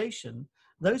conversation,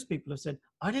 those people have said,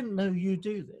 I didn't know you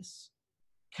do this.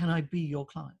 Can I be your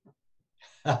client?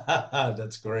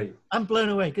 That's great. I'm blown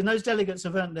away because those delegates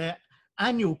have earned their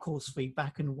annual course fee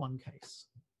back in one case.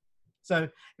 So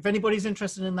if anybody's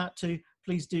interested in that too,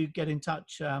 please do get in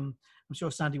touch. I'm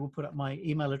sure Sandy will put up my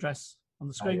email address on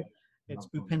the screen. It's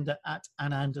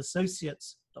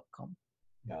bhupinder@anandassociates.com.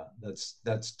 Yeah,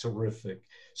 that's terrific.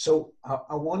 So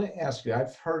I want to ask you,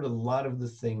 I've heard a lot of the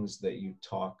things that you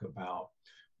talk about.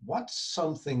 What's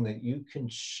something that you can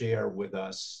share with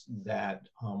us that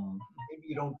maybe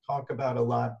you don't talk about a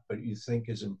lot, but you think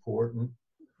is important?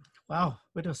 Wow,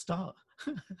 where do I start?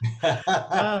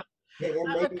 And maybe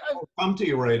it won't come to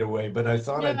you right away, but I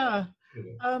thought I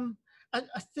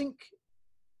think,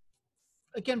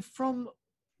 again, from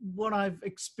what I've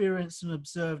experienced and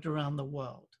observed around the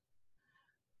world,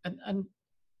 and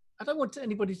I don't want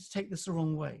anybody to take this the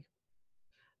wrong way,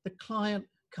 the client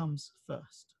comes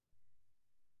first.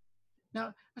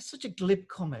 Now, that's such a glib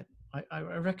comment. I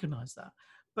recognize that.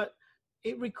 But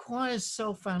it requires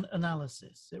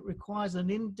self-analysis. It requires an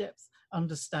in-depth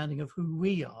understanding of who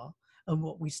we are and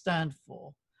what we stand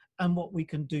for and what we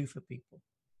can do for people.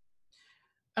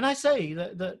 And I say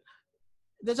that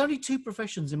there's only two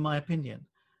professions, in my opinion,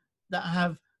 that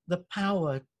have the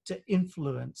power to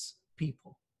influence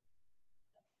people.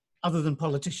 Other than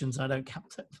politicians, I don't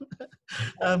count that.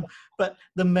 But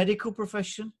the medical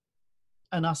profession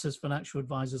and us as financial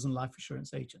advisors and life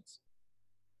assurance agents.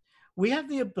 We have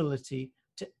the ability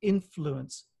to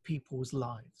influence people's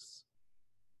lives.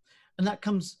 And that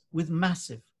comes with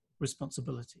massive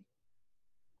responsibility.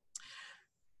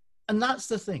 And that's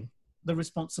the thing, the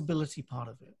responsibility part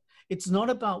of it. It's not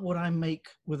about what I make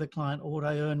with a client or what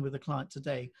I earn with a client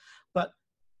today, but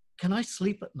can I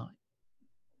sleep at night?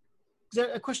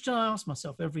 A question I ask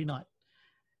myself every night: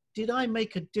 did I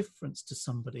make a difference to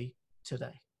somebody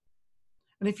today?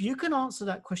 And if you can answer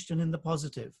that question in the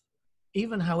positive,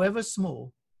 even however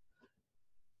small,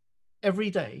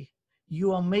 every day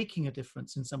you are making a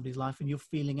difference in somebody's life and you're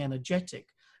feeling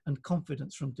energetic and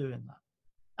confidence from doing that,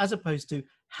 as opposed to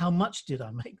how much did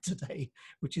I make today,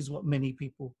 which is what many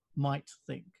people might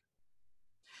think.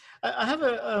 I have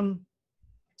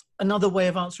another way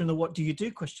of answering the what do you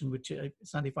do question, which,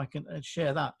 Sandy, if I can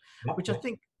share that, which I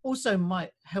think also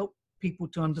might help people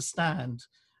to understand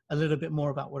a little bit more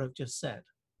about what I've just said.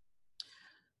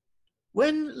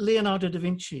 When Leonardo da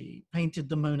Vinci painted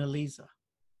the Mona Lisa,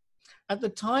 at the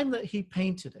time that he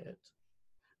painted it,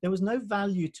 there was no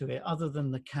value to it other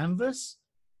than the canvas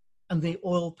and the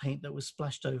oil paint that was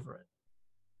splashed over it.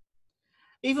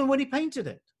 Even when he painted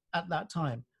it at that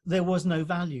time, there was no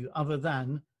value other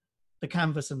than the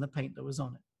canvas and the paint that was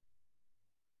on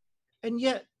it. And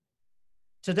yet,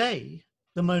 today,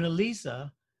 the Mona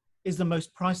Lisa is the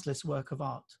most priceless work of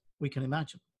art we can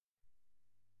imagine.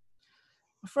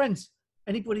 My friends,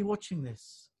 anybody watching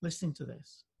this, listening to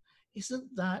this,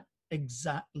 isn't that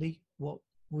exactly what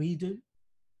we do?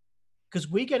 Because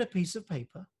we get a piece of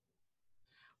paper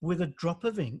with a drop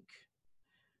of ink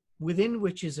within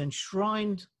which is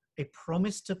enshrined a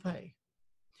promise to pay.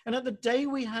 And at the day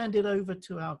we hand it over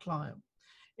to our client,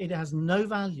 it has no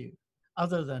value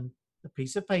other than the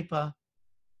piece of paper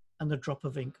and the drop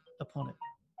of ink upon it.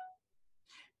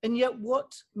 And yet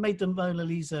what made the Mona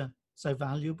Lisa so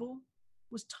valuable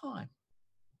was time.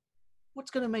 What's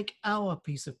going to make our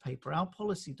piece of paper, our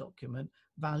policy document,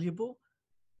 valuable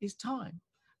is time.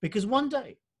 Because one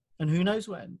day, and who knows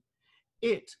when,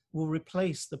 it will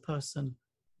replace the person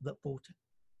that bought it.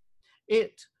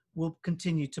 It will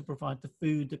continue to provide the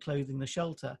food, the clothing, the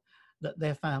shelter that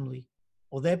their family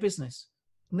or their business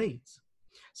needs.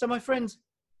 So my friends,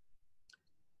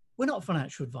 we're not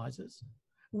financial advisors.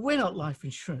 We're not life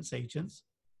insurance agents.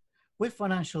 We're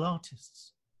financial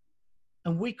artists.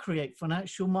 And we create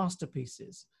financial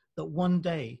masterpieces that one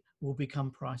day will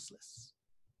become priceless.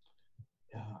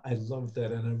 Yeah, I love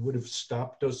that. And I would have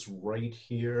stopped us right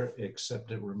here,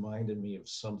 except it reminded me of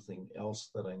something else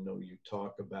that I know you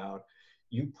talk about.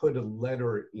 you put a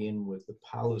letter in with the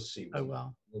policy. Oh,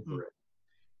 wow. Over it.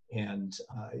 And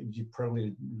you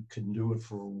probably can do it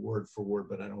for word,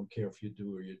 but I don't care if you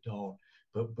do or you don't.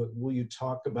 But will you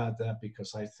talk about that?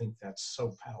 Because I think that's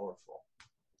so powerful.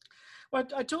 Well,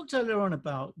 I talked earlier on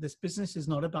about this business is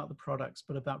not about the products,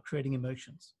 but about creating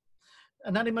emotions.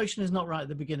 And that emotion is not right at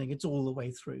the beginning. It's all the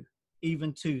way through,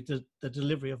 even to the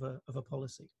delivery of a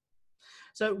policy.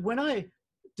 So when I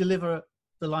deliver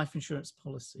the life insurance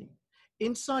policy,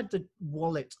 inside the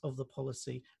wallet of the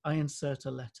policy, I insert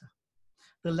a letter.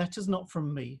 The letter's not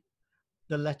from me.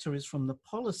 The letter is from the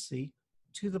policy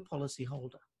to the policy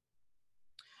holder.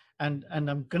 And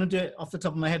I'm going to do it off the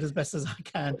top of my head as best as I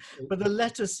can. But the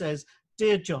letter says,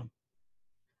 "Dear John,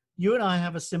 you and I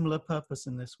have a similar purpose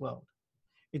in this world.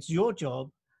 It's your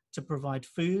job to provide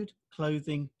food,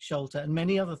 clothing, shelter, and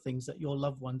many other things that your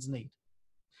loved ones need.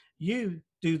 You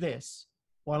do this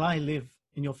while I live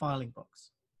in your filing box.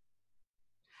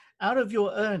 Out of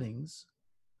your earnings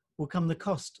will come the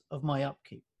cost of my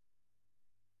upkeep.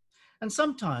 And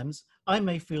sometimes I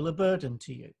may feel a burden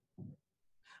to you.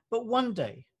 But one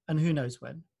day, and who knows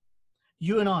when,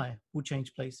 you and I will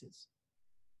change places.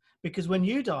 Because when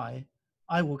you die,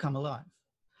 I will come alive.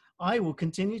 I will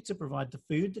continue to provide the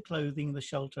food, the clothing, the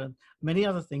shelter, and many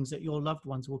other things that your loved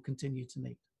ones will continue to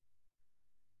need.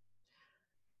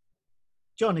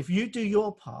 John, if you do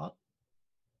your part,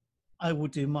 I will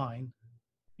do mine.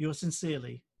 Yours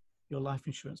sincerely, your life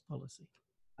insurance policy."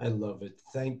 I love it.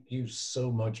 Thank you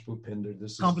so much, Bhupinder.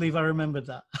 Can't believe I remembered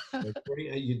that.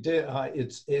 You did.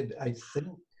 I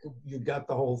think you got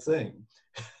the whole thing.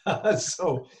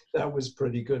 So that was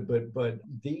pretty good. But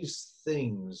these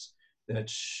things that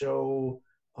show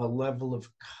a level of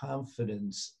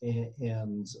confidence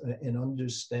and an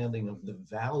understanding of the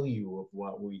value of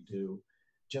what we do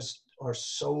just are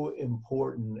so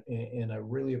important. And I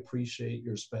really appreciate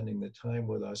your spending the time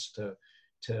with us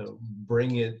to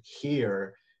bring it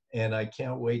here. And I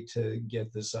can't wait to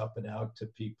get this up and out to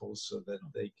people so that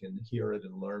they can hear it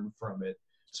and learn from it.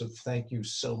 So thank you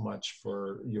so much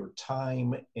for your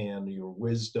time and your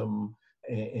wisdom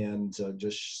and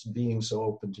just being so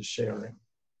open to sharing.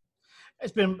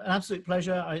 It's been an absolute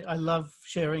pleasure. I love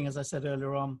sharing, as I said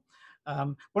earlier on.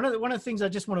 One of the things I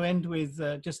just want to end with,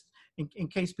 just in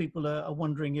case people are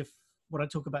wondering if what I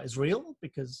talk about is real,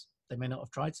 because they may not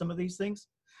have tried some of these things,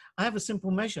 I have a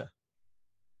simple measure,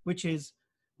 which is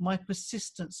my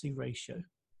persistency ratio.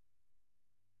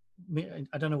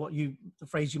 I don't know what the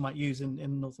phrase you might use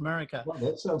in North America. Well,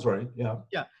 that sounds right. Yeah.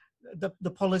 Yeah.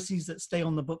 The policies that stay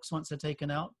on the books once they're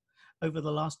taken out over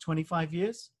the last 25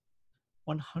 years,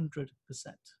 100%.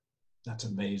 That's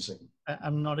amazing.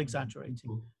 I'm not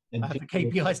exaggerating. And I have the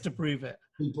KPIs to prove it.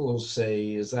 People will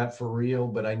say, "Is that for real?"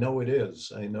 But I know it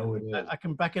is. I know it is. I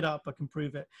can back it up. I can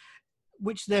prove it.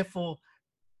 Which therefore,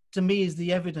 to me, is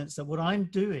the evidence that what I'm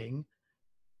doing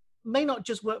may not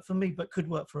just work for me, but could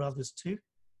work for others too.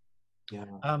 Yeah.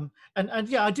 And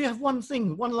yeah, I do have one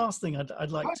last thing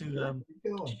I'd like to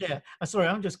share. Sorry,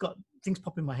 I've just got things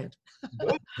pop in my head.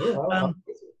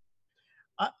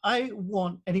 I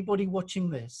want anybody watching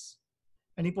this,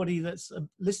 anybody that's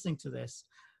listening to this,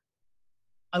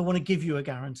 I want to give you a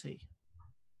guarantee.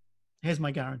 Here's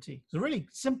my guarantee. It's a really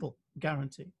simple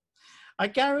guarantee. I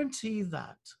guarantee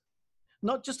that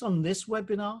not just on this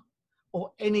webinar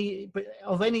or but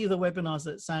of any of the webinars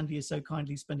that Sandy is so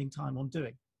kindly spending time on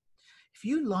doing. If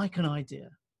you like an idea,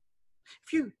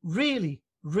 if you really,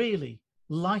 really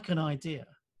like an idea,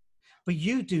 but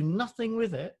you do nothing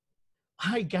with it,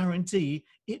 I guarantee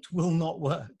it will not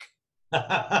work.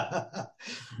 Yeah.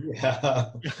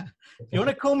 If you want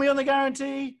to call me on the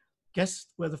guarantee, guess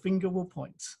where the finger will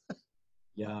point.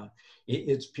 Yeah.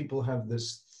 It's people have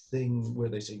this thing where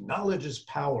they say knowledge is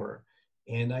power.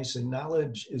 And I say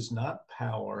knowledge is not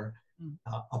power,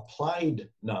 applied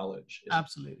knowledge.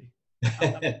 Absolutely.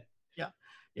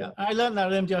 Yeah. I learned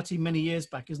that at MDRT many years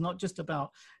back. It's not just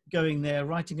about going there,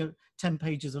 writing 10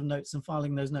 pages of notes and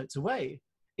filing those notes away.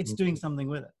 It's doing something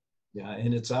with it. Yeah,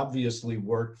 and it's obviously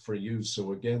worked for you.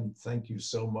 So again, thank you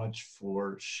so much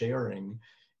for sharing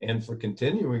and for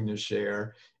continuing to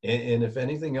share. And if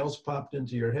anything else popped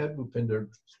into your head, Bhupinder,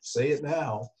 say it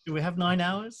now. Do we have 9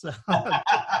 hours?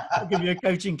 I'll give you a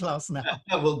coaching class now.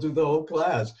 We'll do the whole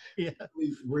class. Yeah.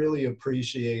 We really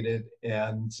appreciate it.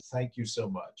 And thank you so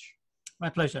much. My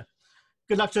pleasure.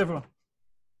 Good luck to everyone.